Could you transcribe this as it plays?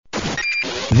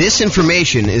This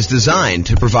information is designed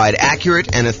to provide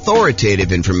accurate and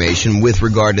authoritative information with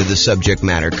regard to the subject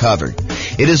matter covered.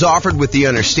 It is offered with the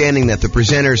understanding that the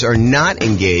presenters are not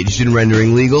engaged in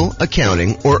rendering legal,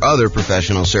 accounting, or other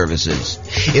professional services.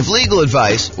 If legal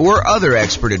advice or other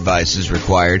expert advice is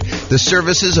required, the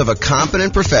services of a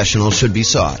competent professional should be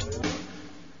sought.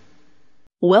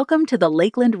 Welcome to the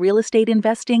Lakeland Real Estate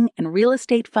Investing and Real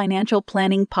Estate Financial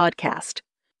Planning Podcast.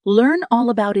 Learn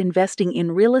all about investing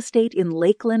in real estate in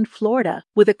Lakeland, Florida,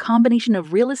 with a combination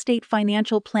of real estate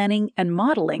financial planning and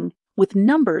modeling with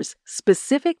numbers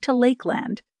specific to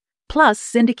Lakeland, plus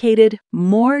syndicated,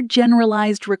 more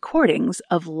generalized recordings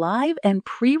of live and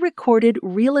pre-recorded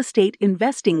real estate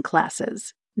investing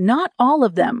classes, not all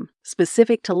of them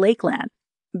specific to Lakeland.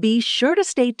 Be sure to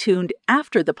stay tuned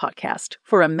after the podcast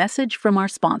for a message from our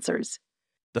sponsors.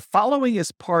 The following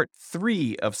is part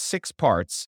 3 of 6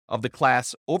 parts of the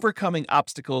class Overcoming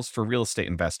Obstacles for Real Estate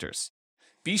Investors.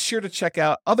 Be sure to check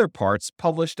out other parts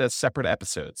published as separate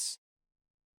episodes.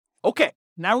 Okay,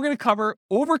 now we're going to cover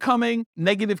overcoming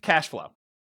negative cash flow.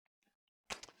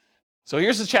 So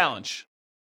here's the challenge.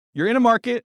 You're in a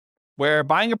market where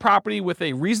buying a property with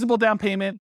a reasonable down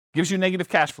payment gives you negative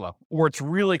cash flow, or it's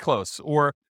really close,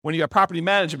 or when you have property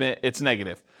management, it's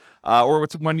negative. Or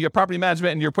it's when you have property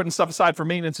management and you're putting stuff aside for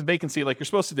maintenance and vacancy like you're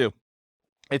supposed to do,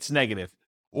 it's negative.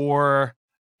 Or,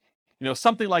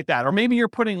 something like that. Or maybe you're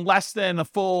putting less than a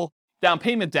full down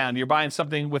payment down. You're buying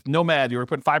something with Nomad. You're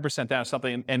putting 5% down or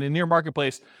something. And in your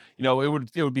marketplace, it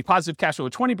would be positive cash flow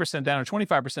with 20% down or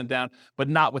 25% down, but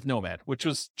not with Nomad, which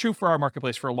was true for our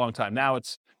marketplace for a long time. Now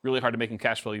it's really hard to make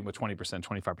cash flow even with 20%,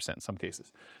 25% in some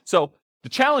cases. So the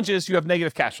challenge is you have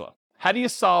negative cash flow. How do you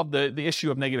solve the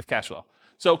issue of negative cash flow?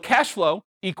 So cash flow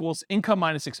equals income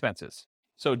minus expenses.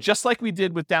 So just like we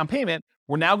did with down payment,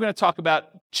 we're now going to talk about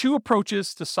 2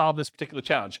 approaches to solve this particular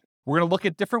challenge. We're going to look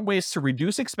at different ways to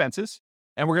reduce expenses,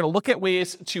 and we're going to look at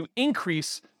ways to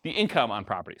increase the income on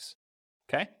properties.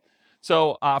 Okay?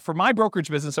 So for my brokerage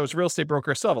business, I was a real estate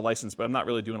broker. I still have a license, but I'm not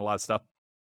really doing a lot of stuff.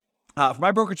 For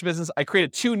my brokerage business, I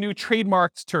created 2 new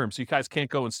trademarked terms. So you guys can't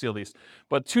go and steal these.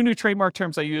 But 2 new trademark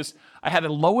terms I used. I had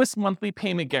a lowest monthly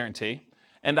payment guarantee,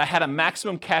 and I had a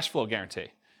maximum cash flow guarantee.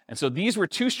 And so these were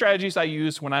 2 strategies I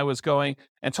used when I was going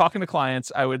and talking to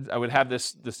clients. I would have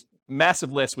this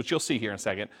massive list, which you'll see here in a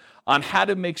second, on how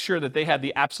to make sure that they had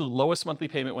the absolute lowest monthly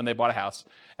payment when they bought a house.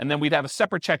 And then we'd have a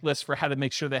separate checklist for how to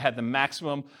make sure they had the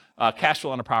maximum cash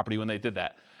flow on a property when they did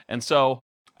that. And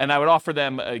I would offer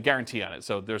them a guarantee on it.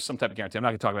 So there's some type of guarantee. I'm not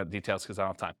going to talk about the details because I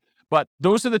don't have time. But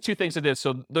those are the 2 things I did.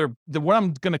 So what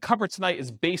I'm going to cover tonight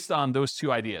is based on those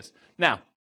 2 ideas. Now,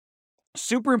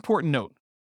 super important note.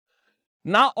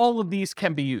 Not all of these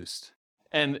can be used.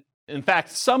 And in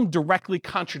fact, some directly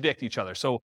contradict each other.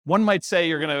 So one might say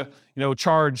you're going to,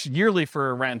 charge yearly for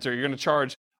a rent, or you're going to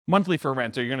charge monthly for a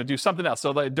rent, or you're going to do something else.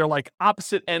 So they're like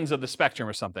opposite ends of the spectrum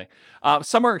or something.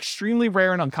 Some are extremely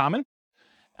rare and uncommon.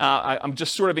 I'm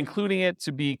just sort of including it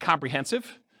to be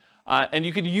comprehensive. And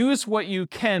you can use what you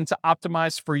can to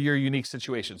optimize for your unique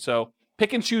situation. So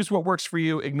pick and choose what works for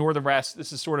you, ignore the rest.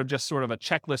 This is sort of a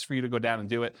checklist for you to go down and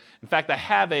do it. In fact, I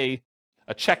have a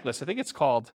checklist. I think it's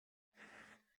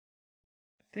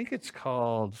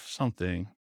called something.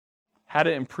 How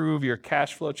to improve your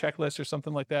cash flow checklist or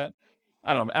something like that.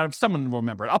 I don't know. Someone will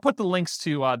remember it. I'll put the links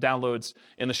to downloads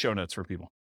in the show notes for people.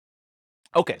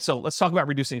 Okay, so let's talk about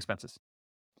reducing expenses.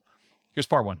 Here's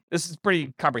part 1. This is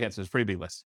pretty comprehensive. It's a pretty big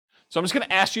list. So I'm just going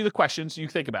to ask you the questions. You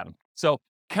think about them. So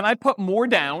can I put more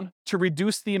down to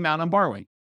reduce the amount I'm borrowing?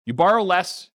 You borrow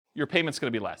less, your payment's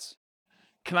going to be less.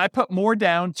 Can I put more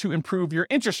down to improve your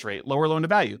interest rate, lower loan to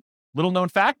value? Little known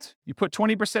fact, you put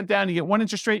 20% down, you get one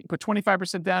interest rate. You put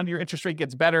 25% down, your interest rate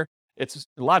gets better. It's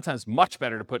a lot of times much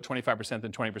better to put 25%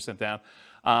 than 20%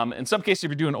 down. In some cases, if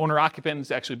you're doing owner-occupant,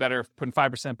 it's actually better putting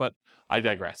 5%, but I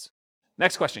digress.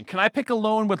 Next question, can I pick a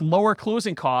loan with lower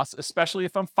closing costs, especially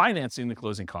if I'm financing the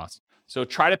closing costs? So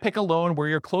try to pick a loan where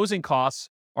your closing costs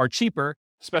are cheaper,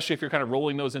 especially if you're kind of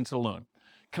rolling those into the loan.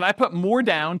 Can I put more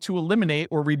down to eliminate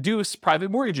or reduce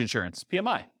private mortgage insurance,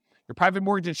 PMI? Your private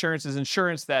mortgage insurance is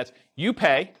insurance that you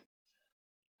pay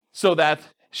so that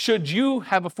should you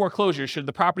have a foreclosure, should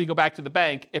the property go back to the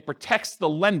bank, it protects the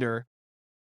lender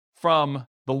from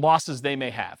the losses they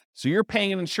may have. So you're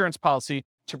paying an insurance policy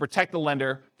to protect the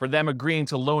lender for them agreeing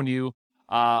to loan you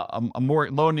more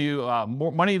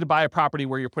money to buy a property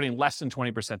where you're putting less than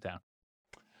 20% down.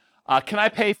 Can I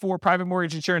pay for private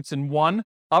mortgage insurance in one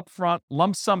upfront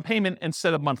lump sum payment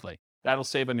instead of monthly? That'll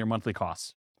save on your monthly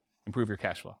costs, improve your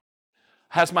cash flow.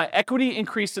 Has my equity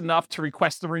increased enough to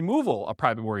request the removal of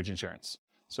private mortgage insurance?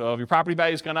 So if your property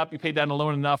value has gone up, you paid down the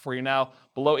loan enough where you're now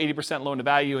below 80% loan to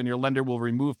value, and your lender will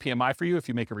remove PMI for you if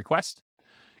you make a request.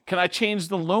 Can I change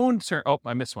the loan term? Oh,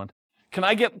 I missed one. Can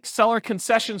I get seller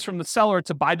concessions from the seller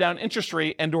to buy down interest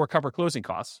rate and or cover closing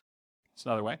costs? That's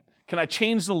another way. Can I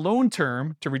change the loan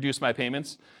term to reduce my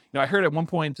payments? I heard at one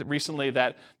point recently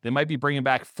that they might be bringing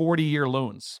back 40-year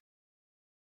loans.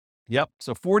 Yep,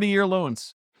 so 40-year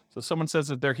loans. So someone says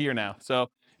that they're here now. So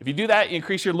if you do that, you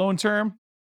increase your loan term,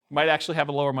 you might actually have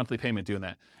a lower monthly payment doing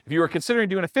that. If you were considering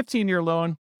doing a 15-year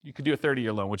loan, you could do a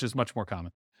 30-year loan, which is much more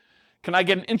common. Can I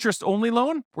get an interest-only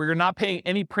loan where you're not paying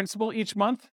any principal each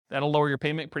month? That'll lower your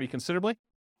payment pretty considerably.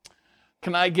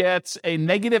 Can I get a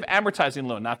negative amortizing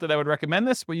loan? Not that I would recommend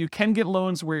this, but you can get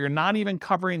loans where you're not even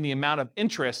covering the amount of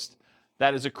interest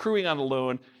that is accruing on the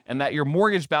loan and that your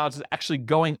mortgage balance is actually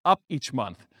going up each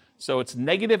month. So it's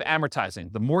negative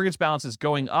amortizing. The mortgage balance is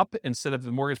going up instead of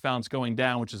the mortgage balance going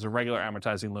down, which is a regular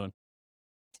amortizing loan.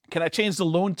 Can I change the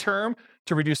loan term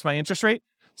to reduce my interest rate?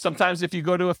 Sometimes if you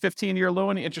go to a 15-year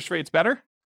loan, the interest rate's better.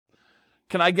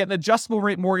 Can I get an adjustable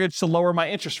rate mortgage to lower my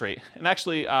interest rate? And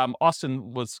actually,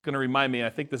 Austin was going to remind me, and I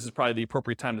think this is probably the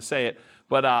appropriate time to say it,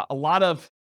 but a lot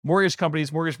of mortgage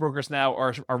companies, mortgage brokers now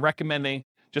are recommending,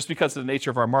 just because of the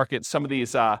nature of our market, some of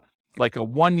these like a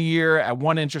 1 year at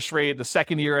one interest rate, the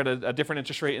second year at a different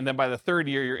interest rate, and then by the third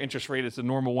year, your interest rate is the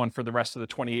normal one for the rest of the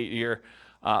 28-year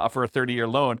for a 30-year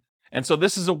loan. And so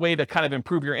this is a way to kind of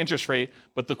improve your interest rate.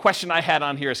 But the question I had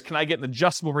on here is, can I get an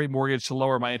adjustable rate mortgage to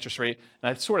lower my interest rate? And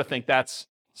I sort of think that's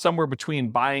somewhere between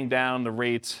buying down the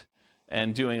rate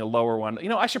and doing a lower one.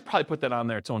 I should probably put that on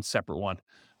there, its own separate one.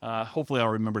 Hopefully I'll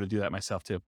remember to do that myself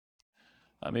too.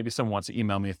 Maybe someone wants to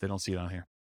email me if they don't see it on here.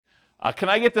 Can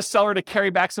I get the seller to carry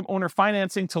back some owner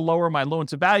financing to lower my loan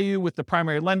to value with the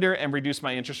primary lender and reduce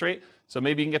my interest rate? So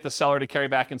maybe you can get the seller to carry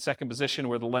back in second position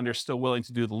where the lender's still willing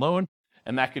to do the loan,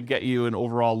 and that could get you an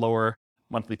overall lower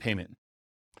monthly payment.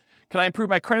 Can I improve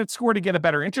my credit score to get a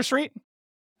better interest rate?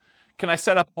 Can I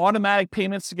set up automatic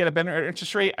payments to get a better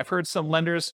interest rate? I've heard some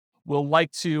lenders will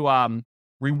like to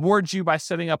reward you by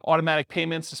setting up automatic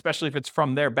payments, especially if it's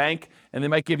from their bank, and they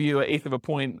might give you 1/8 of a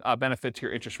point benefit to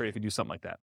your interest rate if you do something like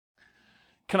that.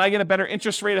 Can I get a better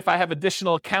interest rate if I have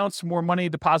additional accounts, more money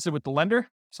deposited with the lender?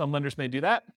 Some lenders may do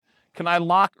that. Can I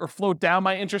lock or float down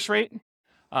my interest rate?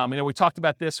 We talked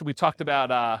about this. We talked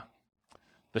about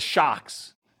the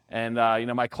shocks and,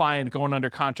 my client going under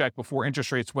contract before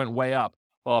interest rates went way up.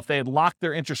 Well, if they had locked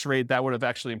their interest rate, that would have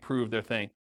actually improved their thing.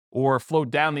 Or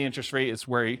float down the interest rate is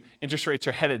where interest rates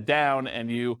are headed down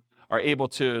and you are able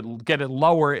to get it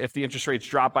lower if the interest rates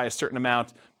drop by a certain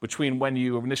amount between when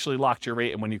you initially locked your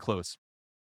rate and when you close.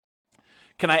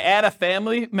 Can I add a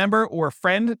family member or a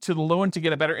friend to the loan to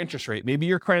get a better interest rate? Maybe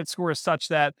your credit score is such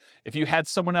that if you had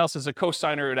someone else as a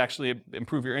co-signer, it would actually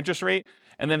improve your interest rate.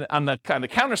 And then on the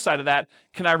counter side of that,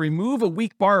 can I remove a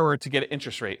weak borrower to get an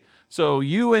interest rate? So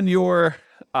you and your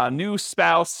new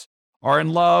spouse are in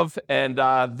love and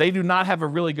they do not have a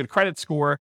really good credit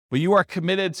score, but you are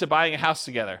committed to buying a house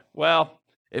together. Well,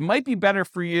 it might be better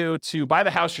for you to buy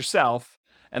the house yourself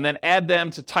and then add them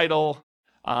to title.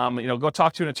 Go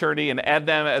talk to an attorney and add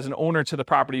them as an owner to the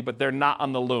property, but they're not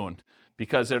on the loan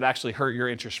because it would actually hurt your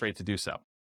interest rate to do so.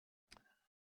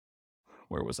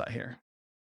 Where was I here?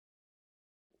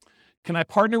 Can I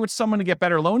partner with someone to get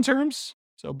better loan terms?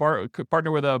 So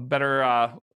partner with a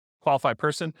better qualified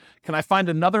person. Can I find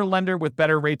another lender with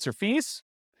better rates or fees?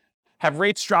 Have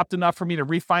rates dropped enough for me to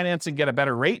refinance and get a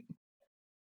better rate?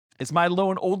 Is my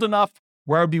loan old enough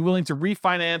where I would be willing to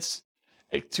refinance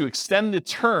to extend the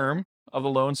term of the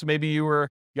loan? So maybe you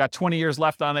got 20 years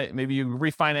left on it. Maybe you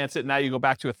refinance it. Now you go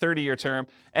back to a 30-year term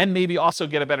and maybe also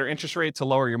get a better interest rate to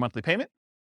lower your monthly payment.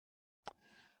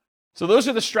 So those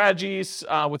are the strategies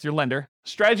with your lender.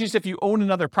 Strategies if you own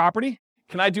another property.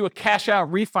 Can I do a cash out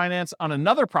refinance on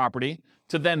another property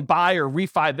to then buy or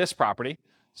refi this property?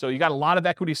 So you got a lot of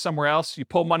equity somewhere else. You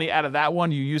pull money out of that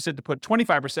one. You use it to put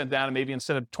 25% down and maybe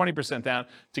instead of 20% down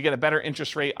to get a better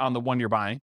interest rate on the one you're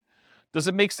buying. Does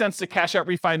it make sense to cash out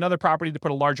refi another property to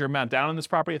put a larger amount down on this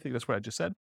property? I think that's what I just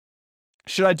said.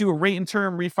 Should I do a rate and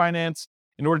term refinance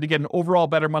in order to get an overall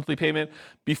better monthly payment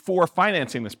before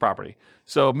financing this property?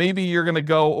 So maybe you're going to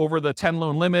go over the 10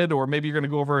 loan limit, or maybe you're going to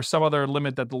go over some other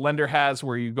limit that the lender has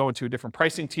where you go into a different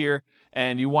pricing tier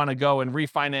and you want to go and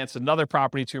refinance another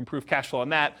property to improve cash flow on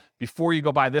that before you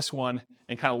go buy this one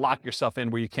and kind of lock yourself in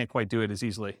where you can't quite do it as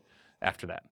easily after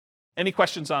that. Any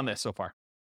questions on this so far?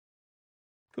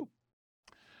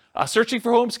 Searching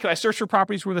for homes, can I search for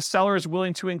properties where the seller is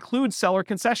willing to include seller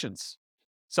concessions?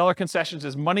 Seller concessions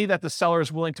is money that the seller is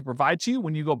willing to provide to you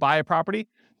when you go buy a property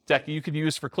that you can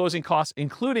use for closing costs,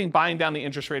 including buying down the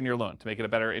interest rate in your loan to make it a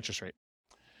better interest rate.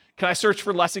 Can I search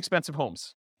for less expensive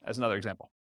homes, as another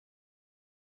example?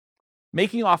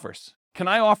 Making offers. Can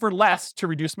I offer less to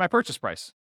reduce my purchase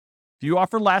price? If you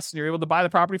offer less and you're able to buy the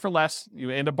property for less, you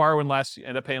end up borrowing less, you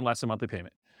end up paying less a monthly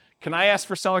payment. Can I ask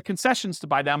for seller concessions to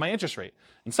buy down my interest rate?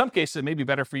 In some cases, it may be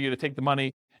better for you to take the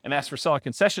money and ask for seller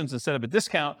concessions instead of a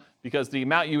discount, because the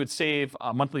amount you would save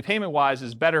monthly payment-wise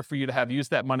is better for you to have used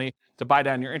that money to buy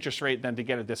down your interest rate than to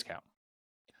get a discount.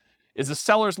 Is the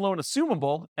seller's loan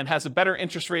assumable and has a better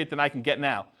interest rate than I can get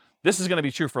now? This is going to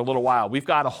be true for a little while. We've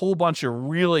got a whole bunch of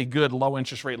really good low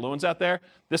interest rate loans out there.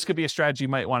 This could be a strategy you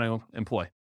might want to employ.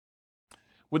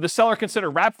 Would the seller consider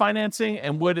wrap financing,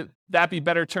 and would that be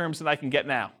better terms than I can get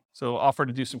now? So offer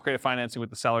to do some creative financing with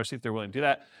the seller, see if they're willing to do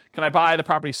that. Can I buy the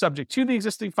property subject to the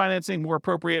existing financing, more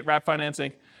appropriate wrap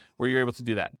financing, where you're able to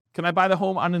do that? Can I buy the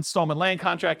home on installment land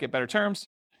contract, get better terms?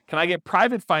 Can I get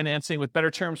private financing with better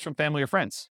terms from family or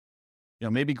friends?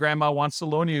 Maybe grandma wants to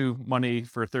loan you money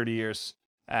for 30 years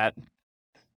at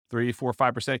 3, 4,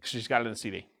 5% because she's got it in a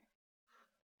CD.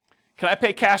 Can I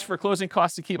pay cash for closing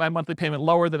costs to keep my monthly payment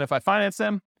lower than if I finance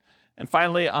them? And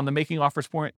finally, on the making offers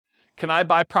point, can I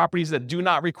buy properties that do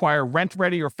not require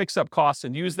rent-ready or fix-up costs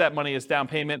and use that money as down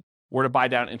payment, or to buy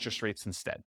down interest rates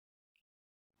instead?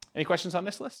 Any questions on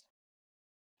this list?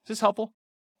 Is this helpful?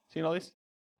 Seeing all these?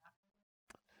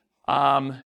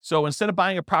 So instead of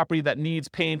buying a property that needs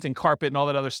paint and carpet and all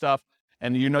that other stuff,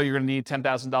 and you're going to need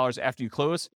 $10,000 after you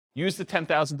close, use the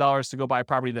 $10,000 to go buy a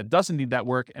property that doesn't need that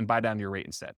work and buy down your rate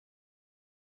instead.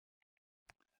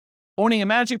 Owning and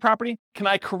managing property. Can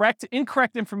I correct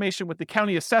incorrect information with the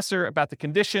county assessor about the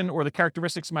condition or the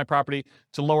characteristics of my property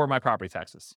to lower my property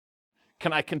taxes?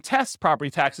 Can I contest property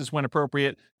taxes when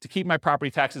appropriate to keep my property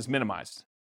taxes minimized?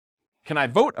 Can I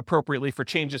vote appropriately for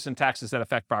changes in taxes that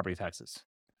affect property taxes?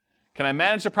 Can I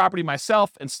manage the property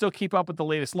myself and still keep up with the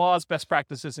latest laws, best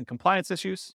practices, and compliance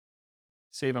issues?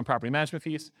 Save on property management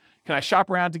fees. Can I shop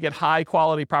around to get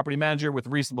high-quality property manager with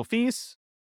reasonable fees?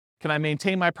 Can I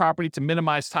maintain my property to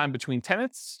minimize time between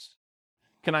tenants?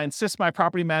 Can I insist my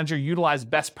property manager utilize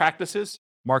best practices,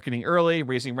 marketing early,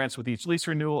 raising rents with each lease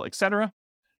renewal, etc.?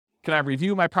 Can I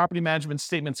review my property management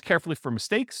statements carefully for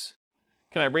mistakes?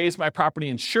 Can I raise my property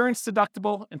insurance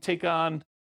deductible and take on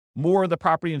more of the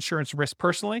property insurance risk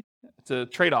personally? It's a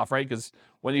trade-off, right? Because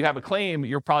when you have a claim,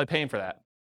 you're probably paying for that.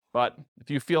 But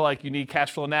if you feel like you need cash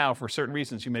flow now for certain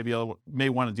reasons, you may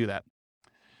want to do that.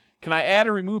 Can I add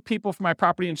or remove people from my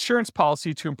property insurance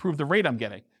policy to improve the rate I'm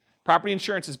getting? Property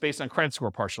insurance is based on credit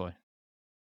score partially.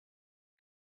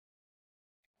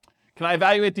 Can I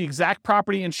evaluate the exact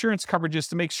property insurance coverages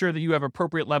to make sure that you have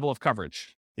appropriate level of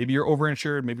coverage? Maybe you're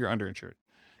overinsured, maybe you're underinsured.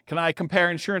 Can I compare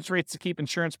insurance rates to keep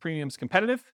insurance premiums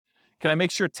competitive? Can I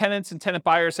make sure tenants and tenant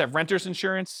buyers have renter's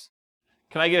insurance?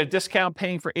 Can I get a discount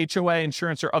paying for HOA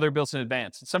insurance or other bills in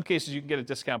advance? In some cases, you can get a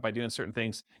discount by doing certain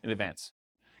things in advance.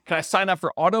 Can I sign up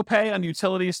for auto pay on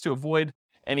utilities to avoid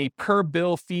any per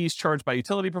bill fees charged by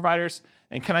utility providers?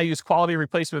 And can I use quality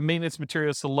replacement maintenance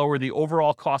materials to lower the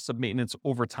overall cost of maintenance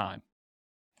over time?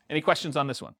 Any questions on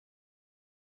this one?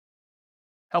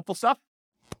 Helpful stuff?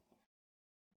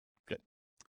 Good.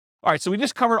 All right, so we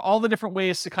just covered all the different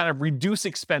ways to kind of reduce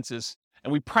expenses.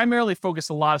 And we primarily focus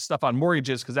a lot of stuff on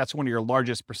mortgages because that's one of your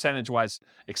largest percentage-wise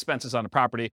expenses on a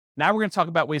property. Now we're going to talk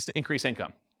about ways to increase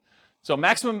income. So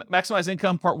maximize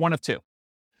income, part 1 of 2.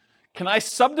 Can I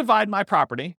subdivide my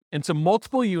property into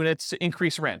multiple units to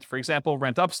increase rent? For example,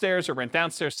 rent upstairs or rent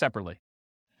downstairs separately.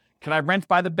 Can I rent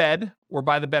by the bed or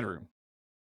by the bedroom?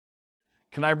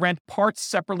 Can I rent parts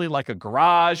separately like a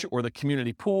garage or the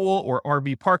community pool or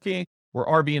RV parking or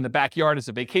RV in the backyard as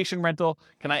a vacation rental?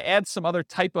 Can I add some other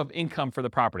type of income for the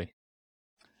property?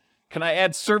 Can I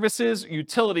add services,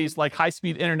 utilities like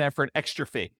high-speed internet for an extra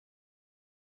fee?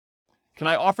 Can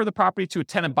I offer the property to a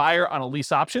tenant buyer on a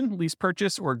lease option, lease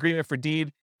purchase, or agreement for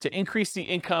deed to increase the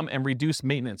income and reduce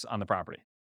maintenance on the property?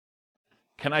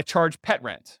 Can I charge pet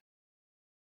rent?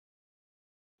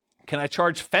 Can I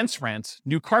charge fence rent,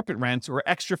 new carpet rent, or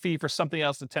extra fee for something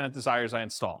else the tenant desires I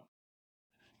install?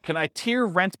 Can I tier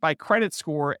rent by credit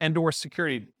score and/or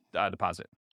security deposit?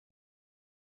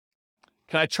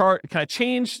 Can I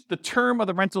change the term of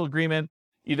the rental agreement,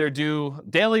 either do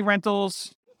daily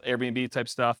rentals, Airbnb type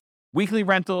stuff, weekly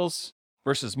rentals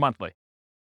versus monthly?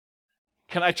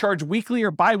 Can I charge weekly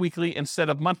or biweekly instead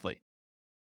of monthly?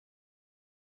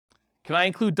 Can I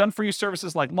include done-for-you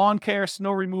services like lawn care,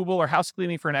 snow removal, or house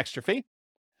cleaning for an extra fee?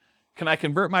 Can I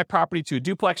convert my property to a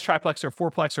duplex, triplex, or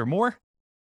fourplex or more?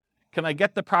 Can I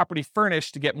get the property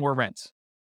furnished to get more rent?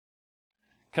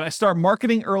 Can I start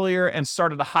marketing earlier and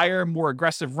start at a higher, more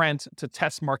aggressive rent to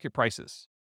test market prices?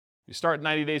 You start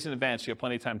 90 days in advance, you have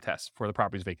plenty of time to test before the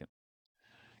property is vacant.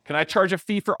 Can I charge a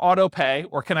fee for auto pay,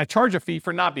 or can I charge a fee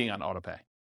for not being on auto pay?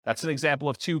 That's an example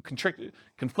of two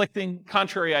conflicting,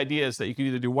 contrary ideas that you can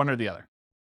either do one or the other.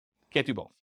 Can't do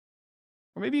both.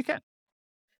 Or maybe you can.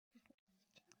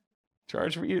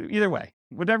 Charge for either way.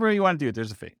 Whatever you want to do,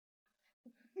 there's a fee.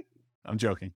 I'm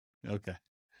joking. Okay.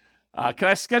 Can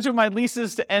I schedule my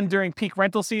leases to end during peak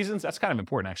rental seasons? That's kind of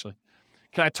important, actually.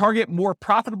 Can I target more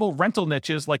profitable rental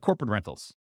niches like corporate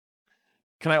rentals?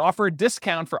 Can I offer a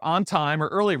discount for on-time or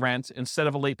early rent instead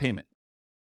of a late payment?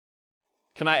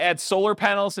 Can I add solar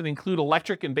panels and include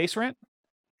electric and base rent?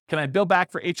 Can I bill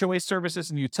back for HOA services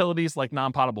and utilities like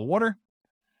non-potable water?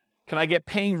 Can I get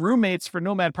paying roommates for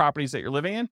nomad properties that you're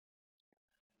living in?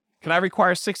 Can I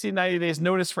require 60 to 90 days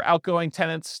notice for outgoing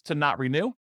tenants to not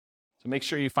renew? So make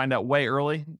sure you find out way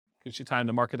early. Gives you time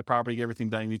to market the property, get everything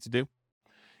done you need to do.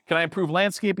 Can I improve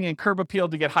landscaping and curb appeal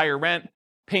to get higher rent?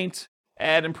 Paint,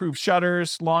 add improved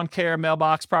shutters, lawn care,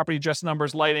 mailbox, property address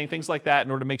numbers, lighting, things like that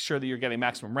in order to make sure that you're getting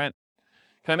maximum rent.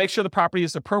 Can I make sure the property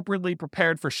is appropriately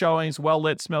prepared for showings, well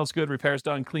lit, smells good, repairs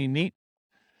done, clean, neat?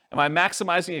 Am I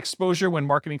maximizing exposure when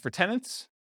marketing for tenants?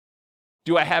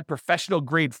 Do I have professional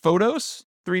grade photos,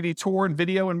 3D tour and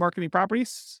video and marketing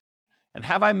properties? And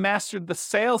have I mastered the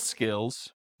sales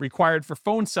skills required for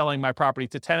phone selling my property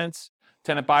to tenants,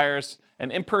 tenant buyers,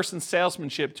 and in-person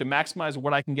salesmanship to maximize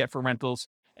what I can get for rentals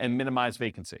and minimize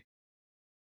vacancy?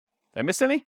 Did I miss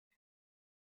any?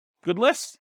 Good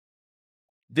list?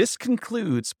 This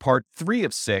concludes part 3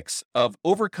 of 6 of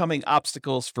Overcoming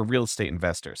Obstacles for Real Estate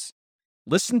Investors.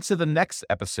 Listen to the next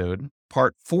episode,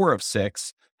 part 4 of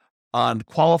 6, on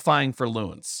qualifying for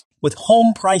loans. With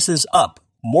home prices up,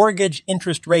 mortgage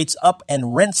interest rates up,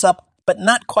 and rents up, but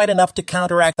not quite enough to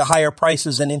counteract the higher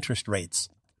prices and interest rates,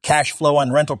 cash flow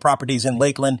on rental properties in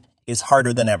Lakeland is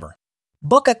harder than ever.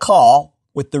 Book a call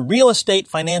with the Real Estate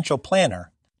Financial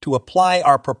Planner to apply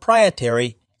our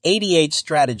proprietary 88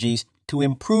 strategies to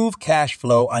improve cash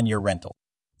flow on your rental.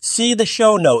 See the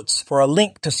show notes for a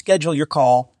link to schedule your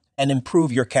call and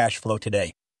improve your cash flow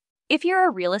today. If you're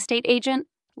a real estate agent,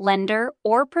 lender,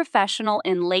 or professional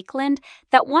in Lakeland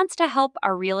that wants to help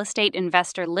our real estate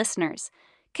investor listeners,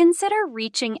 consider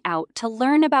reaching out to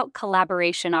learn about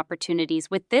collaboration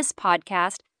opportunities with this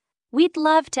podcast. We'd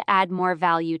love to add more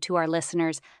value to our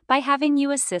listeners by having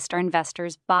you assist our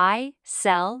investors buy,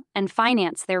 sell, and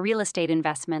finance their real estate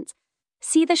investments.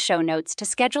 See the show notes to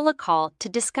schedule a call to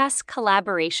discuss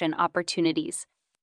collaboration opportunities.